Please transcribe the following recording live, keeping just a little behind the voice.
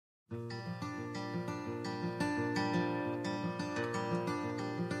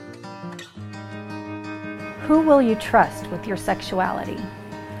who will you trust with your sexuality?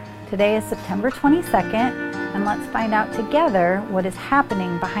 Today is September 22nd, and let's find out together what is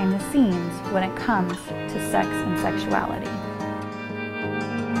happening behind the scenes when it comes to sex and sexuality.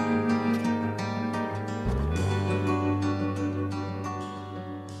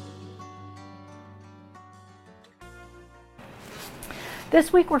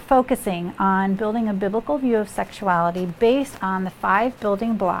 This week we're focusing on building a biblical view of sexuality based on the 5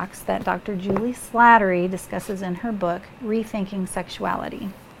 building blocks that Dr. Julie Slattery discusses in her book, Rethinking Sexuality.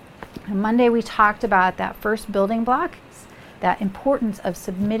 On Monday we talked about that first building block, that importance of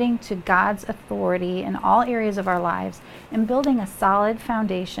submitting to God's authority in all areas of our lives and building a solid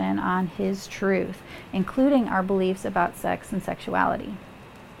foundation on His truth, including our beliefs about sex and sexuality.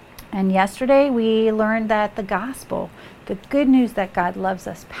 And yesterday we learned that the gospel, the good news that God loves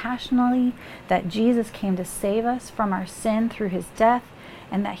us passionately, that Jesus came to save us from our sin through His death,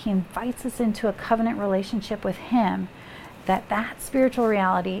 and that He invites us into a covenant relationship with Him, that spiritual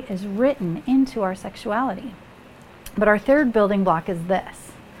reality is written into our sexuality. But our third building block is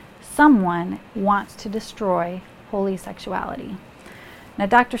this: someone wants to destroy holy sexuality. Now,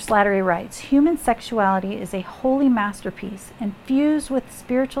 Dr. Slattery writes, human sexuality is a holy masterpiece infused with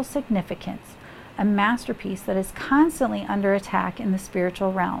spiritual significance, a masterpiece that is constantly under attack in the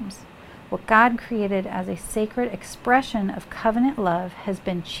spiritual realms. What God created as a sacred expression of covenant love has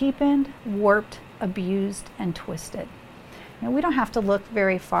been cheapened, warped, abused, and twisted. Now, we don't have to look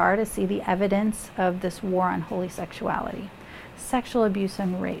very far to see the evidence of this war on holy sexuality: sexual abuse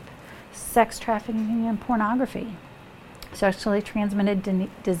and rape, sex trafficking and pornography, sexually transmitted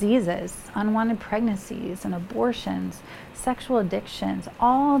diseases, unwanted pregnancies and abortions, sexual addictions.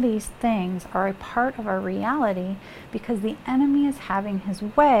 All these things are a part of our reality because the enemy is having his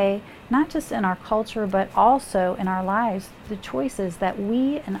way, not just in our culture, but also in our lives, the choices that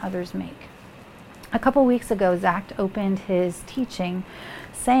we and others make. A couple weeks ago, Zach opened his teaching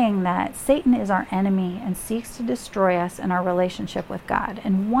saying that Satan is our enemy and seeks to destroy us in our relationship with God.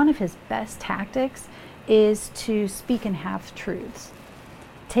 And one of his best tactics is to speak in half-truths,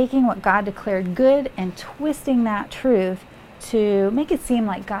 taking what God declared good and twisting that truth to make it seem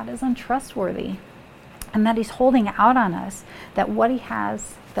like God is untrustworthy and that He's holding out on us, that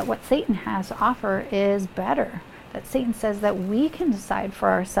what Satan has to offer is better, that Satan says that we can decide for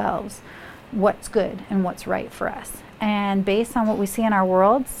ourselves what's good and what's right for us. And based on what we see in our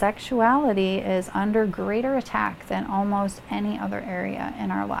world, sexuality is under greater attack than almost any other area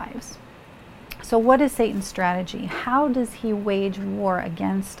in our lives. So what is Satan's strategy? How does he wage war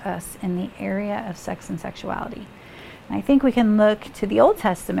against us in the area of sex and sexuality? And I think we can look to the Old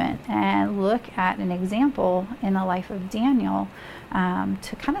Testament and look at an example in the life of Daniel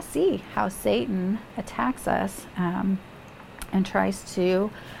to kind of see how Satan attacks us and tries to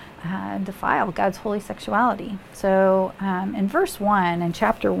defile God's holy sexuality. So in verse 1, in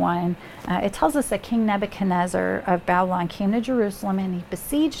chapter 1, it tells us that King Nebuchadnezzar of Babylon came to Jerusalem and he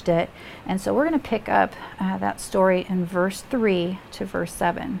besieged it. And so we're going to pick up that story in verse 3 to verse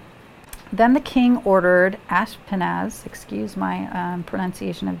 7. Then the king ordered Ashpenaz, excuse my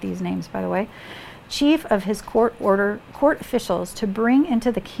pronunciation of these names by the way, chief of his court officials, to bring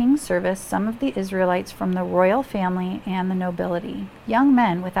into the king's service some of the Israelites from the royal family and the nobility, young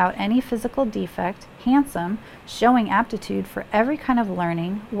men without any physical defect, handsome, showing aptitude for every kind of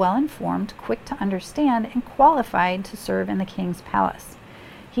learning, well-informed, quick to understand, and qualified to serve in the king's palace.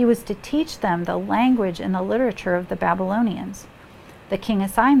 He was to teach them the language and the literature of the Babylonians. The king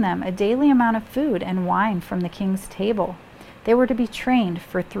assigned them a daily amount of food and wine from the king's table. They were to be trained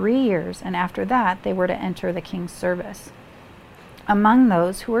for 3 years, and after that they were to enter the king's service. Among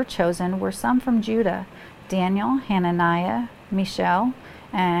those who were chosen were some from Judah: Daniel, Hananiah, Mishael,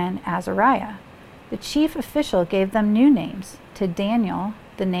 and Azariah. The chief official gave them new names: to Daniel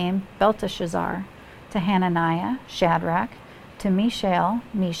the name Belteshazzar, to Hananiah Shadrach, to Mishael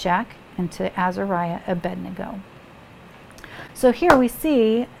Meshach, and to Azariah Abednego. So here we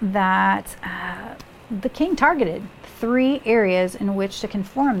see that the king targeted 3 areas in which to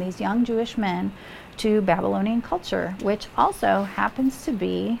conform these young Jewish men to Babylonian culture, which also happens to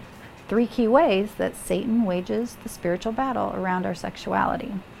be 3 key ways that Satan wages the spiritual battle around our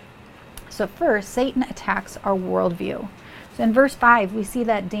sexuality. So first, Satan attacks our worldview. So in verse 5, we see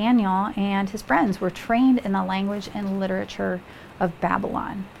that Daniel and his friends were trained in the language and literature of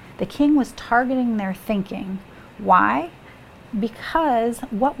Babylon. The king was targeting their thinking. Why? Because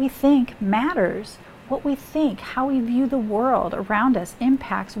what we think matters. What we think, how we view the world around us,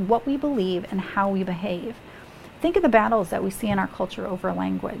 impacts what we believe and how we behave. Think of the battles that we see in our culture over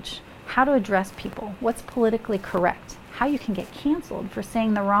language, how to address people, what's politically correct, how you can get canceled for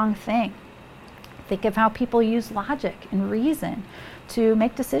saying the wrong thing. Think of how people use logic and reason to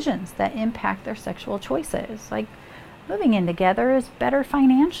make decisions that impact their sexual choices. Like, moving in together is better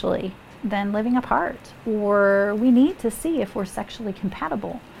financially than living apart. Or we need to see if we're sexually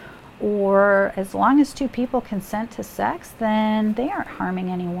compatible. Or as long as two people consent to sex, then they aren't harming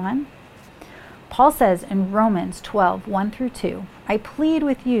anyone. Paul says in Romans 12, 1 through 2, I plead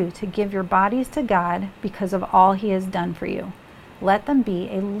with you to give your bodies to God because of all he has done for you. Let them be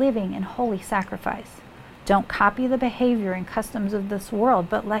a living and holy sacrifice. Don't copy the behavior and customs of this world,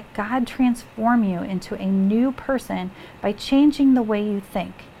 but let God transform you into a new person by changing the way you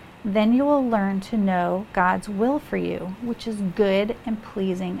think. Then you will learn to know God's will for you, which is good and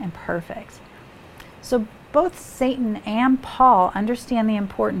pleasing and perfect. So both Satan and Paul understand the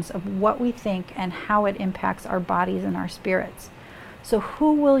importance of what we think and how it impacts our bodies and our spirits. So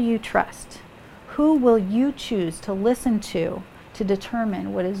who will you trust? Who will you choose to listen to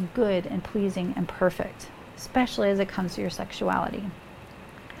determine what is good and pleasing and perfect, especially as it comes to your sexuality?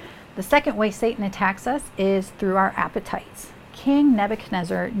 The second way Satan attacks us is through our appetites. King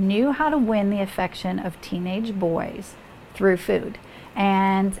Nebuchadnezzar knew how to win the affection of teenage boys through food.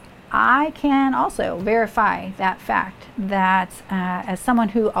 And I can also verify that fact that as someone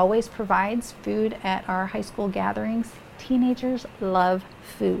who always provides food at our high school gatherings, teenagers love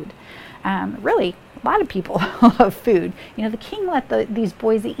food. Really, a lot of people love food. You know, the king let these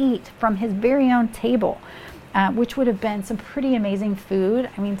boys eat from his very own table, which would have been some pretty amazing food.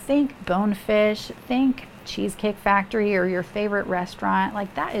 I mean, think Bonefish, think Cheesecake Factory or your favorite restaurant.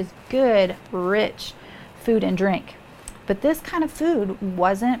 Like, that is good, rich food and drink. But this kind of food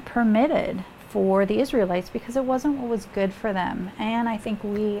wasn't permitted for the Israelites because it wasn't what was good for them. And I think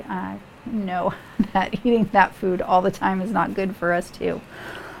we know that eating that food all the time is not good for us too.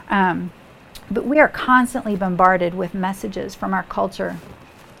 But we are constantly bombarded with messages from our culture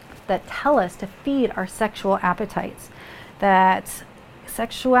that tell us to feed our sexual appetites, that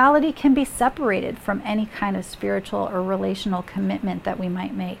sexuality can be separated from any kind of spiritual or relational commitment that we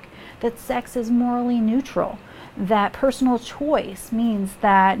might make, that sex is morally neutral, that personal choice means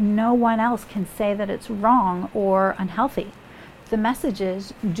that no one else can say that it's wrong or unhealthy. The message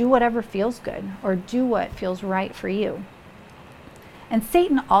is do whatever feels good or do what feels right for you. And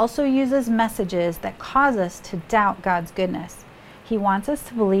Satan also uses messages that cause us to doubt God's goodness. He wants us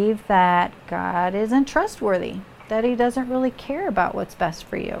to believe that God isn't trustworthy, that he doesn't really care about what's best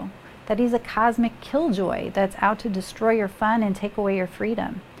for you, that he's a cosmic killjoy that's out to destroy your fun and take away your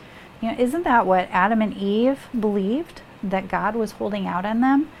freedom. You know, isn't that what Adam and Eve believed? That God was holding out on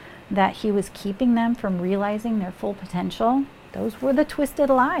them, that he was keeping them from realizing their full potential? Those were the twisted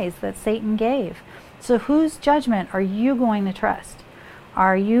lies that Satan gave. So whose judgment are you going to trust?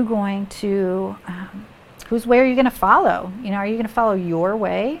 Are you going to, whose way are you going to follow? You know, are you going to follow your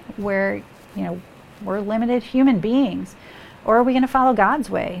way where, you know, we're limited human beings? Or are we going to follow God's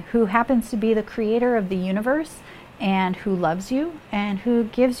way, who happens to be the creator of the universe and who loves you and who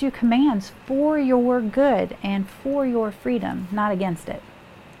gives you commands for your good and for your freedom, not against it?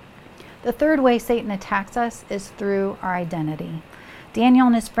 The third way Satan attacks us is through our identity. Daniel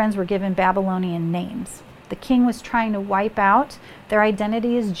and his friends were given Babylonian names. The king was trying to wipe out their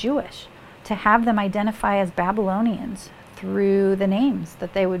identity as Jewish, to have them identify as Babylonians through the names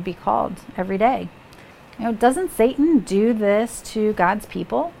that they would be called every day. You know, doesn't Satan do this to God's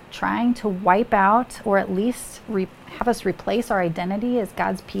people, trying to wipe out or at least have us replace our identity as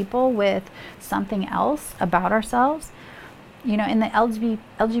God's people with something else about ourselves? You know, in the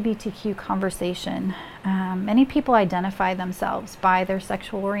LGBTQ conversation, many people identify themselves by their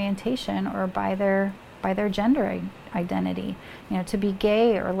sexual orientation or by their gender identity. You know, to be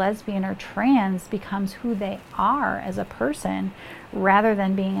gay or lesbian or trans becomes who they are as a person rather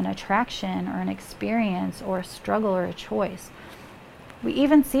than being an attraction or an experience or a struggle or a choice. We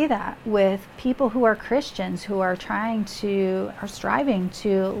even see that with people who are Christians who are striving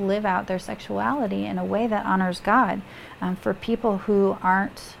to live out their sexuality in a way that honors God. For people who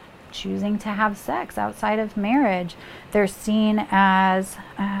aren't choosing to have sex outside of marriage, they're seen as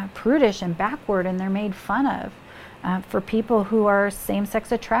prudish and backward, and they're made fun of. For people who are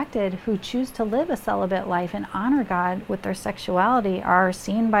same-sex attracted, who choose to live a celibate life and honor God with their sexuality, are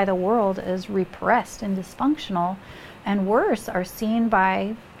seen by the world as repressed and dysfunctional, and worse, are seen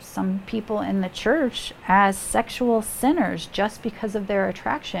by some people in the church as sexual sinners just because of their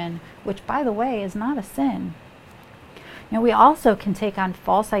attraction, which, by the way, is not a sin. You know, we also can take on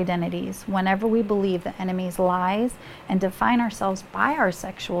false identities whenever we believe the enemy's lies and define ourselves by our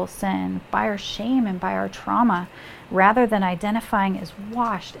sexual sin, by our shame, and by our trauma, rather than identifying as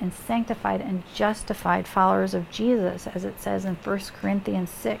washed and sanctified and justified followers of Jesus, as it says in 1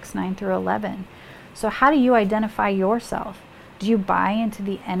 Corinthians 6, 9 through 11. So how do you identify yourself? Do you buy into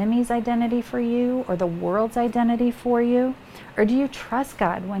the enemy's identity for you or the world's identity for you? Or do you trust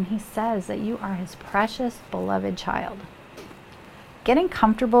God when he says that you are his precious, beloved child? Getting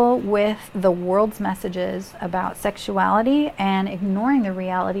comfortable with the world's messages about sexuality and ignoring the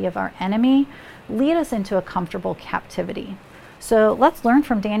reality of our enemy lead us into a comfortable captivity. So let's learn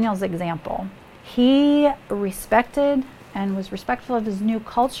from Daniel's example. He respected and was respectful of his new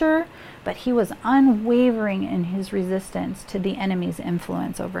culture, but he was unwavering in his resistance to the enemy's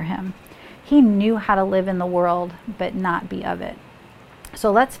influence over him. He knew how to live in the world, but not be of it.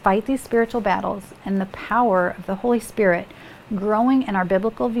 So let's fight these spiritual battles in the power of the Holy Spirit, growing in our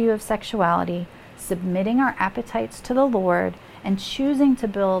biblical view of sexuality, submitting our appetites to the Lord, and choosing to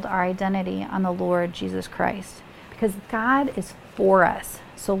build our identity on the Lord Jesus Christ. Because God is for us.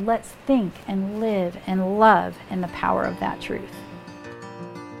 So let's think and live and love in the power of that truth.